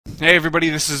Hey everybody,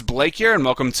 this is Blake here, and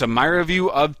welcome to my review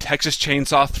of Texas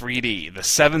Chainsaw 3D, the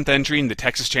 7th entry in the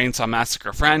Texas Chainsaw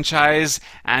Massacre franchise,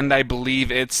 and I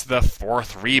believe it's the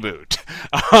 4th reboot.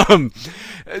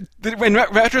 In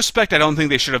retrospect, I don't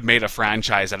think they should have made a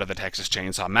franchise out of the Texas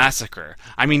Chainsaw Massacre.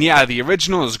 I mean, yeah, the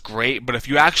original is great, but if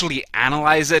you actually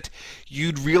analyze it,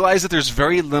 you'd realize that there's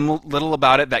very little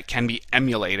about it that can be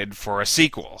emulated for a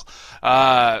sequel.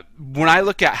 When I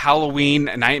look at Halloween,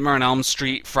 Nightmare on Elm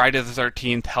Street, Friday the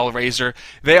 13th, Hellraiser,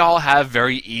 they all have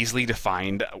very easily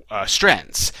defined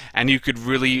strengths, and you could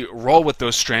really roll with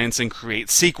those strengths and create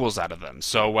sequels out of them.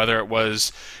 So whether it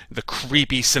was the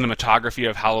creepy cinematography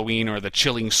of Halloween, or the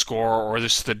chilling score, or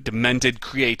just the demented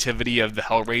creativity of the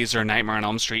Hellraiser, Nightmare on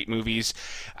Elm Street movies,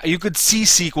 you could see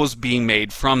sequels being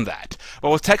made from that.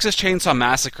 But with Texas Chainsaw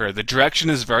Massacre, the direction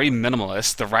is very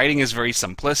minimalist, the writing is very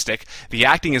simplistic, the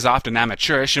acting is often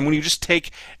amateurish, and when you just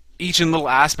take each and little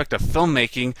aspect of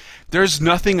filmmaking, there's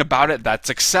nothing about it that's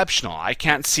exceptional. I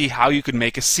can't see how you could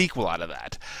make a sequel out of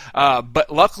that.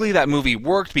 But luckily that movie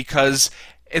worked because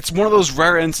it's one of those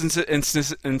rare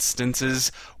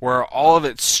instances where all of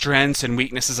its strengths and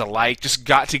weaknesses alike just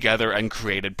got together and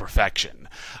created perfection.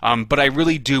 But I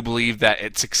really do believe that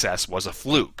its success was a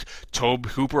fluke. Tobe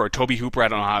Hooper, I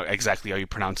don't know exactly how you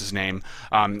pronounce his name,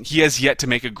 he has yet to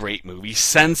make a great movie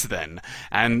since then,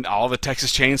 and all the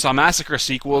Texas Chainsaw Massacre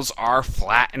sequels are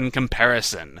flat in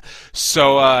comparison.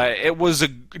 So it was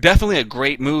definitely a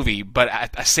great movie, but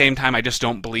at the same time I just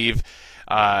don't believe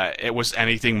it was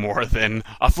anything more than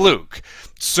a fluke.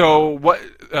 So what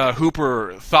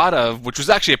Hooper thought of, which was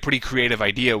actually a pretty creative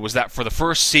idea, was that for the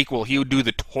first sequel he would do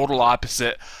the total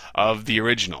opposite of the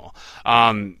original.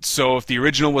 So if the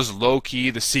original was low-key,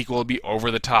 the sequel would be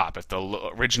over the top. If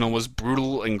the original was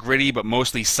brutal and gritty, but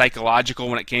mostly psychological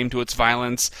when it came to its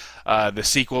violence, the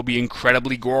sequel would be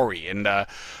incredibly gory. And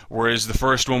whereas the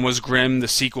first one was grim, the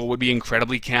sequel would be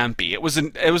incredibly campy. It was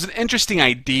an interesting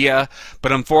idea,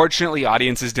 but unfortunately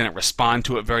audiences didn't respond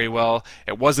to it very well.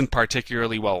 It wasn't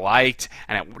particularly well liked,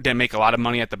 and it didn't make a lot of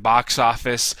money at the box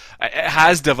office. It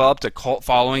has developed a cult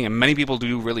following, and many people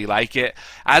do really like it.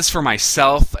 As for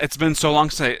myself, it's been so long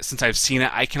since I've seen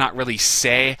it, I cannot really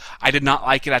say. I did not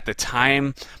like it at the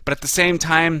time, but at the same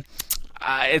time,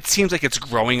 it seems like it's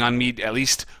growing on me. At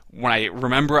least when I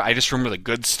remember, I just remember the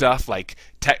good stuff, like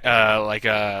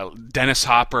Dennis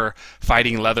Hopper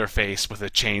fighting Leatherface with a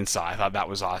chainsaw. I thought that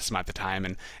was awesome at the time,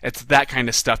 and it's that kind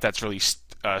of stuff that's really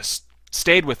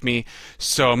stayed with me,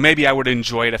 so maybe I would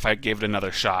enjoy it if I gave it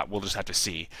another shot. We'll just have to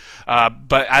see.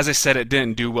 But as I said, it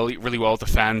didn't do really well with the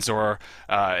fans or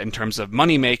in terms of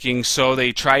money making, so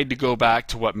they tried to go back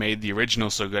to what made the original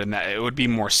so good, and that it would be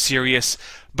more serious.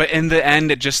 But in the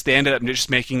end, they ended up just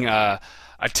making a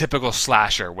typical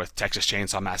slasher with Texas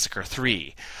Chainsaw Massacre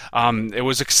 3. It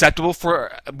was acceptable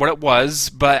for what it was,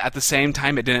 but at the same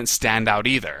time it didn't stand out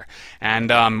either. And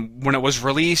when it was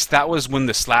released, that was when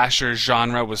the slasher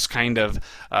genre was kind of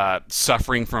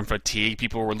suffering from fatigue.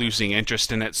 People were losing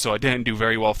interest in it, so it didn't do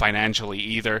very well financially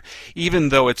either, even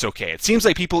though it's okay. It seems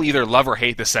like people either love or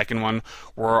hate the second one,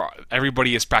 or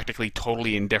everybody is practically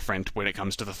totally indifferent when it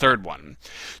comes to the third one.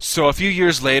 So a few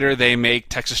years later, they make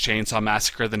Texas Chainsaw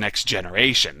Massacre: The Next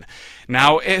Generation.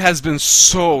 Now, it has been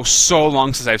so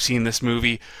long since I've seen this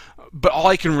movie, but all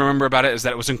I can remember about it is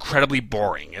that it was incredibly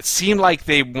boring. It seemed like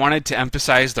they wanted to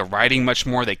emphasize the writing much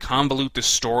more. They convolute the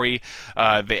story.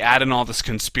 They add in all this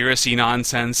conspiracy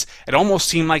nonsense. It almost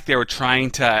seemed like they were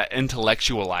trying to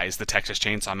intellectualize the Texas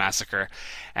Chainsaw Massacre,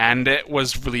 and it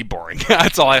was really boring.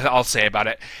 That's all I'll say about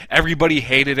it. Everybody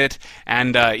hated it,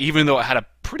 and even though it had a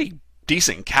pretty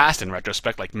decent cast in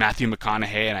retrospect, like Matthew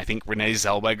McConaughey and I think Renee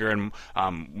Zellweger,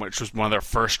 and which was one of their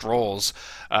first roles,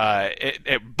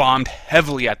 it bombed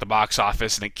heavily at the box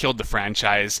office, and it killed the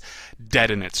franchise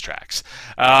dead in its tracks.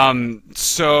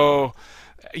 So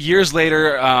years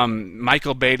later,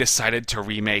 Michael Bay decided to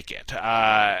remake it,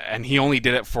 and he only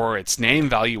did it for its name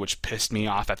value, which pissed me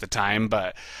off at the time,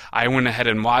 but I went ahead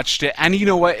and watched it, and you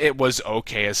know what? It was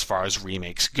okay as far as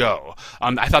remakes go.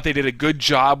 I thought they did a good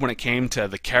job when it came to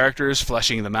the characters,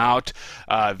 fleshing them out.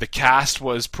 The cast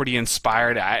was pretty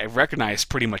inspired. I recognized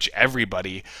pretty much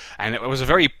everybody, and it was a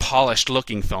very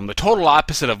polished-looking film, the total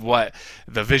opposite of what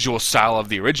the visual style of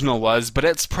the original was, but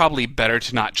it's probably better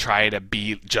to not try to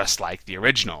be just like the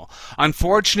original.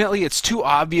 Unfortunately, it's too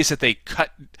obvious that they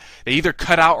either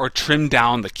cut out or trimmed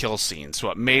down the kill scenes,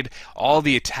 so it made all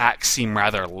the attacks seem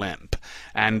rather limp.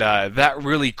 And that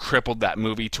really crippled that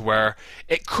movie to where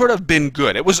it could have been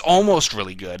good. It was almost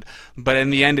really good, but in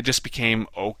the end it just became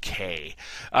okay.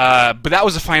 But that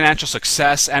was a financial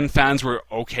success, and fans were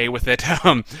okay with it.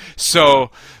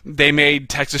 So they made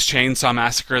Texas Chainsaw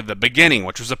Massacre: The Beginning,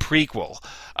 which was a prequel.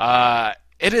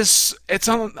 It's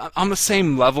on the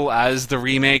same level as the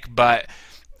remake, but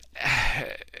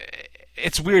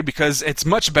it's weird because it's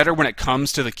much better when it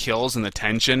comes to the kills and the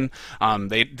tension.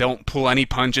 They don't pull any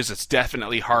punches. It's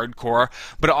definitely hardcore,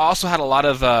 but it also had a lot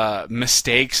of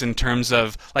mistakes in terms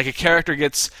of, like, a character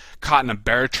gets caught in a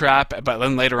bear trap, but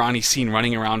then later on he's seen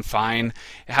running around fine.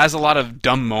 It has a lot of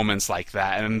dumb moments like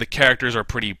that, and the characters are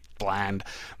pretty bland.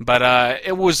 But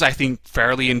it was, I think,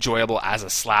 fairly enjoyable as a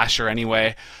slasher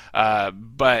anyway.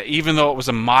 But even though it was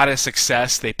a modest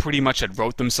success, they pretty much had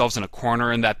wrote themselves in a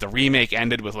corner in that the remake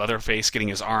ended with Leatherface getting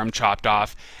his arm chopped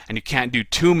off, and you can't do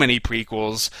too many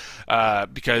prequels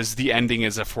because the ending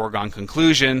is a foregone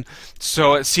conclusion.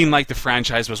 So it seemed like the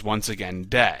franchise was once again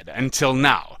dead. Until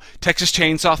now. Texas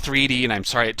Chainsaw 3D, and I'm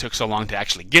sorry it took so long to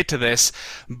actually get to this,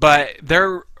 but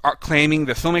the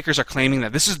filmmakers are claiming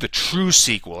that this is the true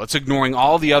sequel. It's ignoring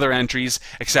all the other entries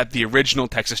except the original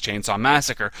Texas Chainsaw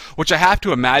Massacre, which I have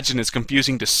to imagine is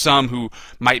confusing to some who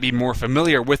might be more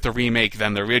familiar with the remake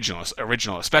than the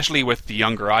original, especially with the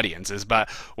younger audiences,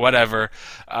 but whatever.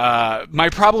 My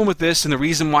problem with this, and the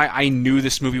reason why I knew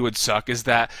this movie would suck, is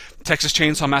that Texas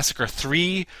Chainsaw Massacre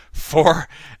 3, 4,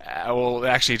 well,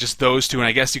 actually just those two, and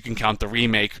I guess you can count the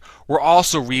remake, were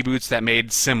also reboots that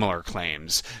made similar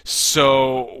claims.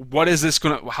 So how is this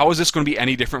going to be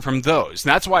any different from those? And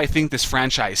that's why I think this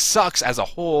franchise sucks as a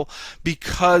whole,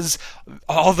 because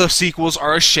all the sequels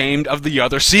are ashamed of the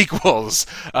other sequels.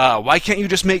 Why can't you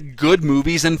just make good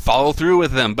movies and follow through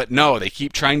with them? But no, they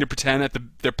keep trying to pretend that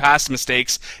their past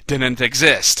mistakes didn't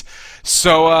exist.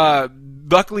 So,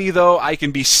 luckily, though, I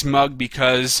can be smug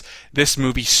because this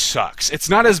movie sucks. It's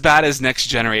not as bad as Next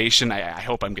Generation. I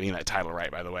hope I'm getting that title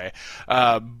right, by the way.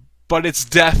 But it's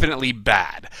definitely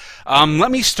bad.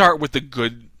 Let me start with the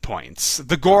good points.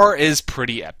 The gore is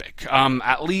pretty epic.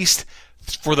 At least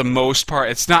for the most part.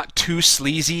 It's not too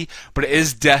sleazy, but it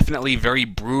is definitely very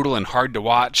brutal and hard to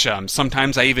watch.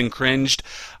 Sometimes I even cringed.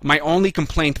 My only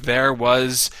complaint there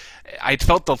was I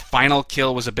felt the final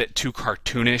kill was a bit too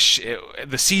cartoonish.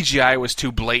 The CGI was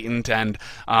too blatant, and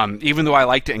even though I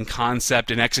liked it in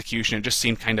concept and execution, it just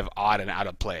seemed kind of odd and out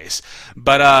of place.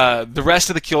 But the rest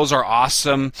of the kills are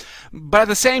awesome, but at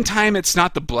the same time, it's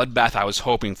not the bloodbath I was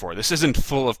hoping for. This isn't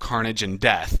full of carnage and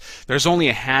death. There's only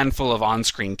a handful of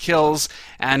on-screen kills,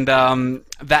 and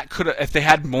that could, if they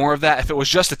had more of that, if it was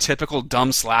just a typical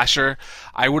dumb slasher,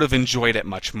 I would have enjoyed it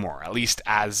much more, at least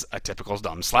as a typical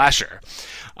dumb slasher.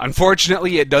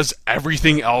 Unfortunately, it does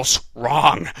everything else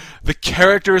wrong. The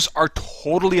characters are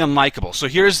totally unlikable. So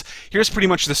here's pretty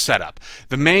much the setup.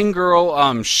 The main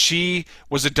girl, she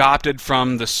was adopted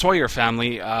from the Sawyer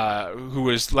family, who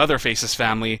is Leatherface's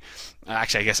family.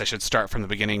 Actually, I guess I should start from the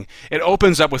beginning. It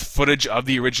opens up with footage of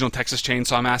the original Texas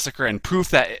Chainsaw Massacre, and proof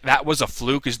that that was a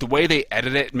fluke is the way they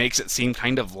edit it makes it seem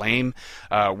kind of lame,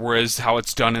 whereas how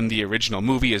it's done in the original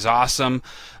movie is awesome,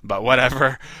 but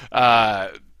whatever.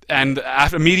 And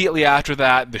immediately after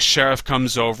that, the sheriff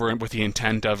comes over with the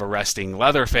intent of arresting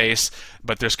Leatherface,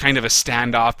 but there's kind of a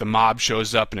standoff. The mob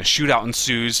shows up and a shootout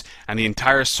ensues, and the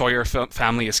entire Sawyer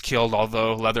family is killed,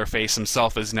 although Leatherface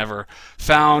himself is never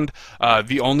found.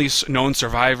 The only known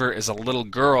survivor is a little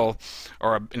girl,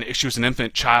 she was an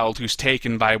infant child who's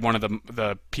taken by one of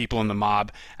the people in the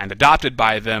mob and adopted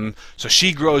by them. So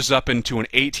she grows up into an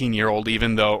 18-year-old,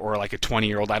 even though, or like a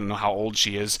 20-year-old, I don't know how old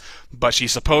she is, but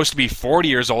she's supposed to be 40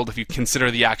 years old if you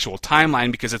consider the actual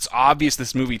timeline, because it's obvious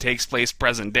this movie takes place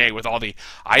present day with all the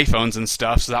iPhones and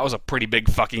stuff, so that was a pretty big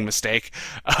fucking mistake.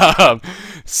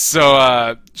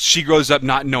 So she grows up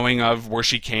not knowing of where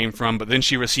she came from, but then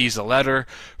she receives a letter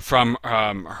from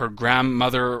her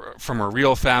grandmother from her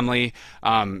real family,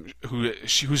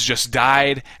 who's just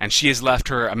died, and she has left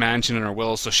her a mansion in her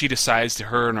will, so she decides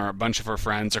her and a bunch of her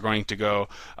friends are going to go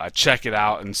check it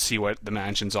out and see what the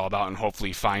mansion's all about and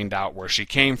hopefully find out where she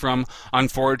came from.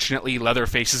 Unfortunately,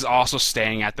 Leatherface is also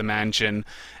staying at the mansion,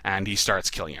 and he starts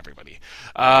killing everybody.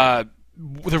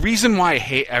 The reason why I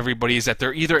hate everybody is that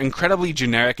they're either incredibly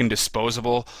generic and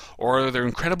disposable, or they're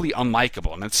incredibly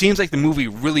unlikable, and it seems like the movie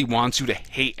really wants you to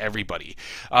hate everybody.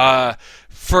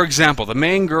 For example, the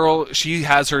main girl, she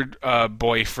has her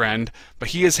boyfriend, but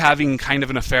he is having kind of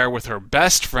an affair with her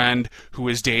best friend, who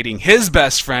is dating his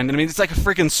best friend. I mean, it's like a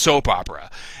freaking soap opera.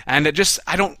 And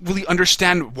I don't really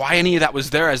understand why any of that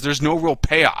was there, as there's no real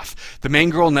payoff. The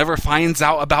main girl never finds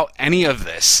out about any of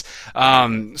this.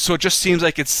 So it just seems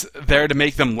like it's there to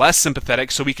make them less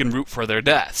sympathetic so we can root for their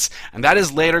deaths. And that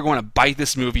is later going to bite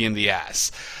this movie in the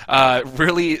ass.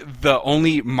 Really, the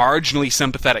only marginally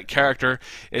sympathetic character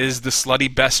is the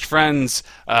slutty best friend's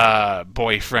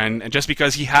boyfriend, and just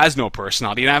because he has no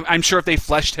personality. And I'm sure if they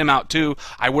fleshed him out too,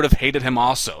 I would have hated him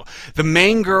also. The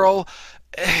main girl,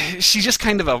 she's just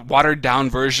kind of a watered down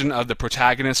version of the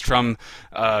protagonist from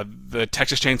the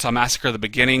Texas Chainsaw Massacre at the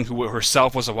beginning, who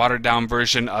herself was a watered down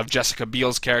version of Jessica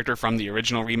Biel's character from the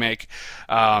original remake.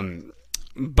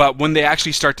 But when they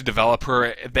actually start to develop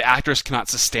her, the actress cannot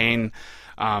sustain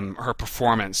her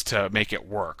performance to make it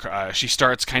work. She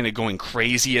starts kind of going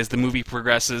crazy as the movie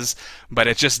progresses, but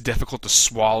it's just difficult to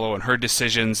swallow, and her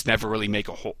decisions never really make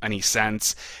any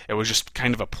sense. It was just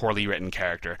kind of a poorly written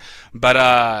character.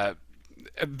 But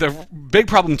the big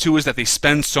problem too is that they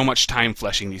spend so much time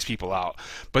fleshing these people out,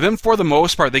 but then for the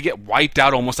most part they get wiped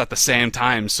out almost at the same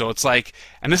time. So it's like,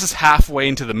 and this is halfway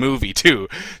into the movie too,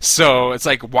 so it's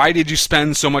like, why did you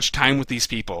spend so much time with these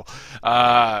people?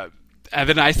 And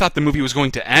then I thought the movie was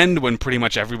going to end when pretty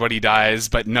much everybody dies,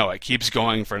 but no, it keeps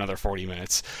going for another 40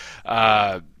 minutes.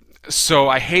 So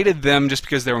I hated them just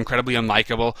because they were incredibly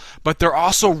unlikable, but they're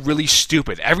also really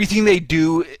stupid. Everything they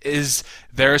do is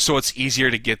there so it's easier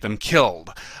to get them killed,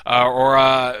 or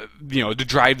to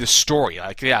drive the story.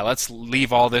 Like, yeah, let's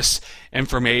leave all this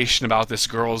information about this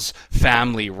girl's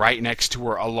family right next to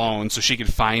her alone so she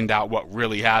could find out what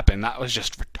really happened. That was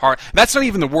just retarded. That's not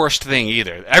even the worst thing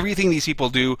either. Everything these people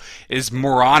do is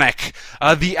moronic.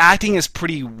 The acting is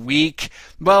pretty weak.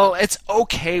 Well, it's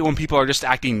okay when people are just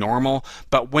acting normal,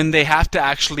 but when they have to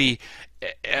actually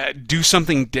do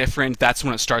something different, that's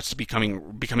when it starts to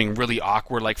becoming really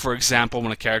awkward. Like, for example,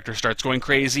 when a character starts going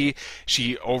crazy,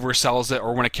 she oversells it,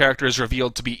 or when a character is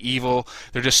revealed to be evil,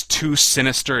 they're just too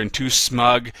sinister and too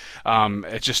smug.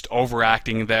 It's just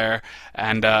overacting there.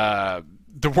 And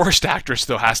the worst actress,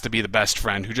 though, has to be the best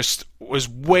friend, who just was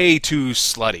way too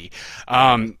slutty.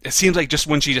 It seems like just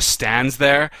when she just stands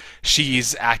there,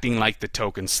 she's acting like the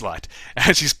token slut.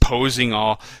 And she's posing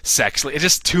all sexually. It's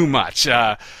just too much.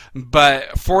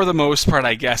 But for the most part,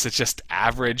 I guess it's just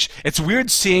average. It's weird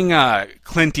seeing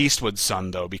Clint Eastwood's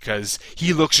son, though, because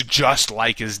he looks just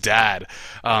like his dad.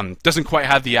 Doesn't quite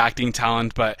have the acting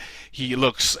talent, but he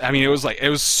looks, I mean, it was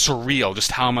surreal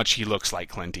just how much he looks like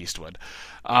Clint Eastwood.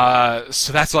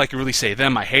 So that's all I can really say.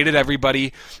 I hated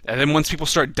everybody, and then once people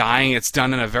start dying, it's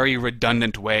done in a very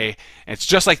redundant way. It's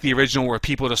just like the original, where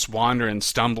people just wander and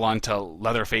stumble onto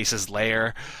Leatherface's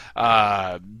lair.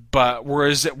 But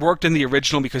whereas it worked in the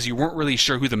original because you weren't really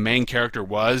sure who the main character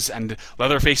was, and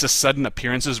Leatherface's sudden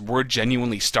appearances were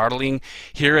genuinely startling,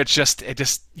 here it just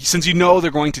since you know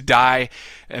they're going to die,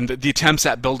 and the attempts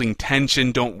at building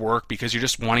tension don't work because you're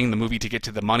just wanting the movie to get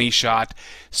to the money shot,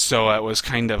 so it was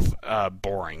kind of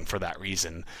boring for that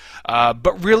reason.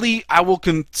 But really, I will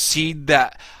concede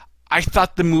that I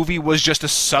thought the movie was just a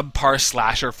subpar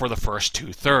slasher for the first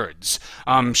two-thirds.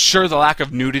 Sure, the lack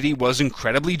of nudity was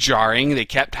incredibly jarring. They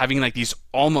kept having like these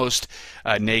almost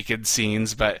naked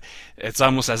scenes, but it's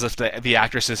almost as if the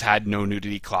actresses had no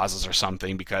nudity clauses or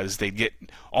something, because they'd get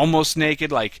almost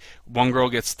naked. Like, one girl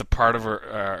gets the part of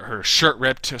her shirt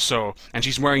ripped, and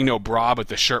she's wearing no bra, but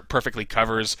the shirt perfectly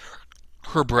covers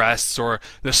her breasts, or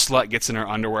the slut gets in her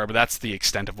underwear, but that's the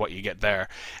extent of what you get there.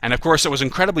 And of course it was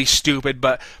incredibly stupid,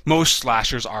 but most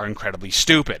slashers are incredibly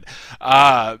stupid.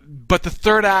 But the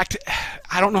third act,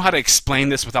 I don't know how to explain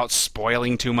this without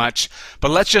spoiling too much,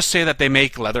 but let's just say that they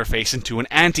make Leatherface into an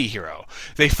anti-hero.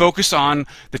 They focus on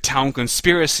the town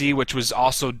conspiracy, which was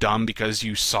also dumb because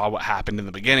you saw what happened in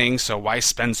the beginning, so why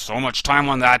spend so much time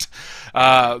on that?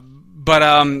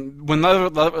 But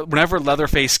whenever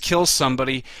Leatherface kills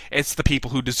somebody, it's the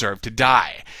people who deserve to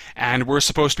die. And we're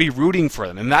supposed to be rooting for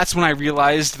them. And that's when I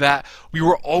realized that we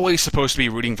were always supposed to be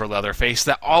rooting for Leatherface,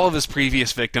 that all of his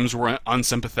previous victims were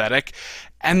unsympathetic.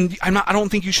 And I don't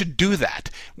think you should do that.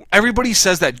 Everybody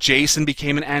says that Jason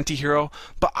became an anti-hero,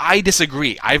 but I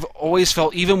disagree. I've always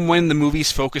felt, even when the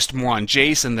movies focused more on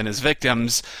Jason than his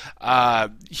victims,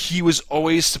 he was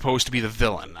always supposed to be the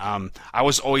villain. I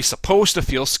was always supposed to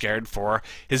feel scared for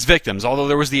his victims, although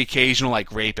there was the occasional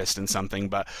like rapist and something,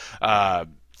 but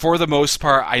for the most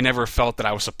part, I never felt that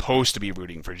I was supposed to be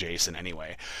rooting for Jason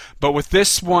anyway. But with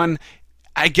this one,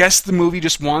 I guess the movie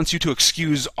just wants you to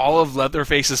excuse all of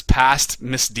Leatherface's past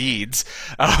misdeeds,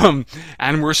 and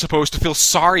we're supposed to feel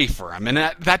sorry for him, and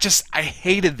that just, I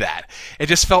hated that. It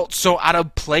just felt so out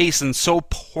of place and so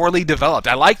poorly developed.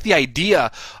 I like the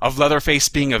idea of Leatherface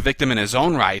being a victim in his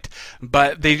own right,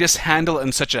 but they just handle it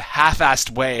in such a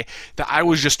half-assed way that I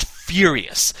was just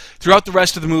furious. Throughout the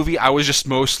rest of the movie, I was just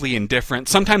mostly indifferent,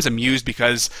 sometimes amused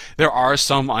because there are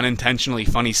some unintentionally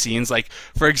funny scenes, like,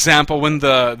 for example, when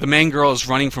the main girl is girl's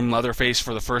running from Leatherface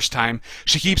for the first time.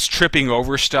 She keeps tripping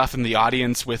over stuff, and the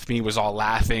audience with me was all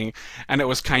laughing, and it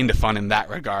was kind of fun in that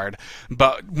regard.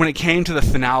 But when it came to the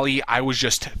finale, I was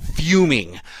just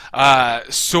fuming.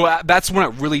 So that's when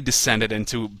it really descended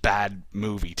into bad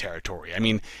movie territory. I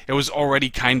mean, it was already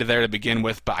kind of there to begin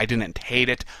with, but I didn't hate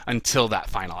it until that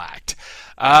final act.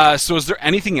 So is there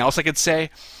anything else I could say?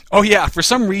 Oh yeah, for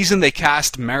some reason they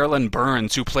cast Marilyn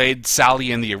Burns, who played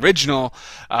Sally in the original,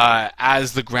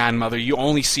 as the grandmother. You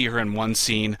only see her in one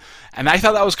scene, and I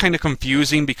thought that was kind of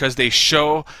confusing because they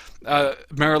show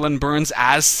Marilyn Burns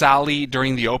as Sally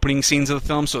during the opening scenes of the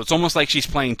film, so it's almost like she's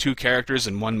playing two characters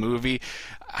in one movie.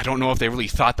 I don't know if they really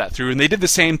thought that through. And they did the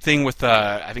same thing with,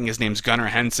 I think his name's Gunnar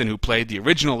Henson, who played the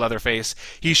original Leatherface.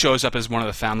 He shows up as one of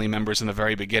the family members in the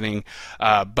very beginning.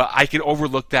 But I could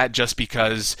overlook that just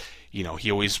because, you know, he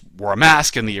always wore a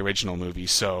mask in the original movie.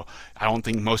 So I don't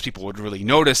think most people would really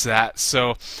notice that.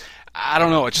 So I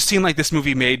don't know. It just seemed like this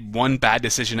movie made one bad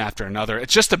decision after another.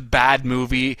 It's just a bad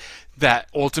movie that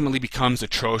ultimately becomes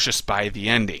atrocious by the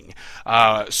ending.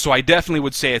 So I definitely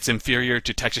would say it's inferior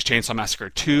to Texas Chainsaw Massacre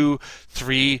 2,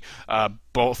 3,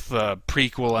 both the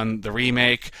prequel and the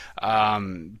remake,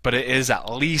 but it is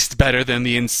at least better than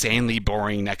the insanely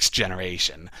boring Next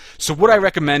Generation. So would I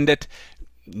recommend it?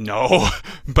 No,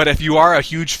 but if you are a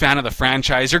huge fan of the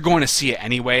franchise, you're going to see it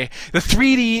anyway. The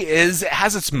 3D it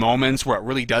has its moments where it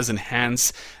really does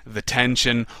enhance the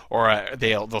tension, or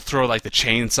they'll throw like the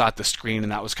chainsaw at the screen,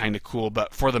 and that was kind of cool,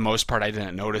 but for the most part I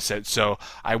didn't notice it, so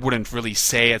I wouldn't really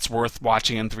say it's worth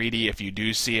watching in 3D if you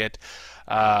do see it.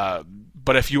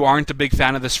 But if you aren't a big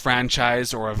fan of this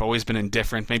franchise, or have always been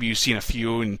indifferent, maybe you've seen a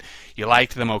few and you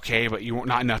liked them okay, but you weren't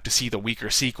not enough to see the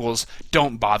weaker sequels,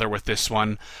 don't bother with this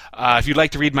one. If you'd like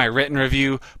to read my written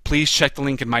review, please check the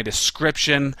link in my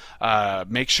description.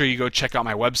 Make sure you go check out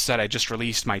my website. I just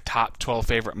released my top 12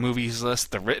 favorite movies list,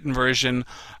 the written version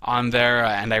on there,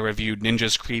 and I reviewed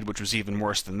Ninja's Creed, which was even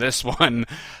worse than this one.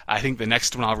 I think the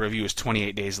next one I'll review is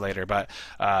 28 Days Later, but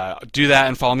do that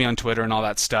and follow me on Twitter and all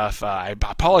that stuff. I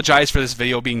apologize for this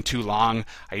video being too long.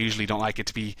 I usually don't like it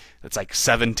to be, it's like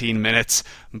 17 minutes,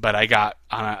 but I got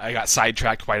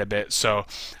sidetracked quite a bit. So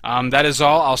that is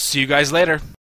all. I'll see you guys later.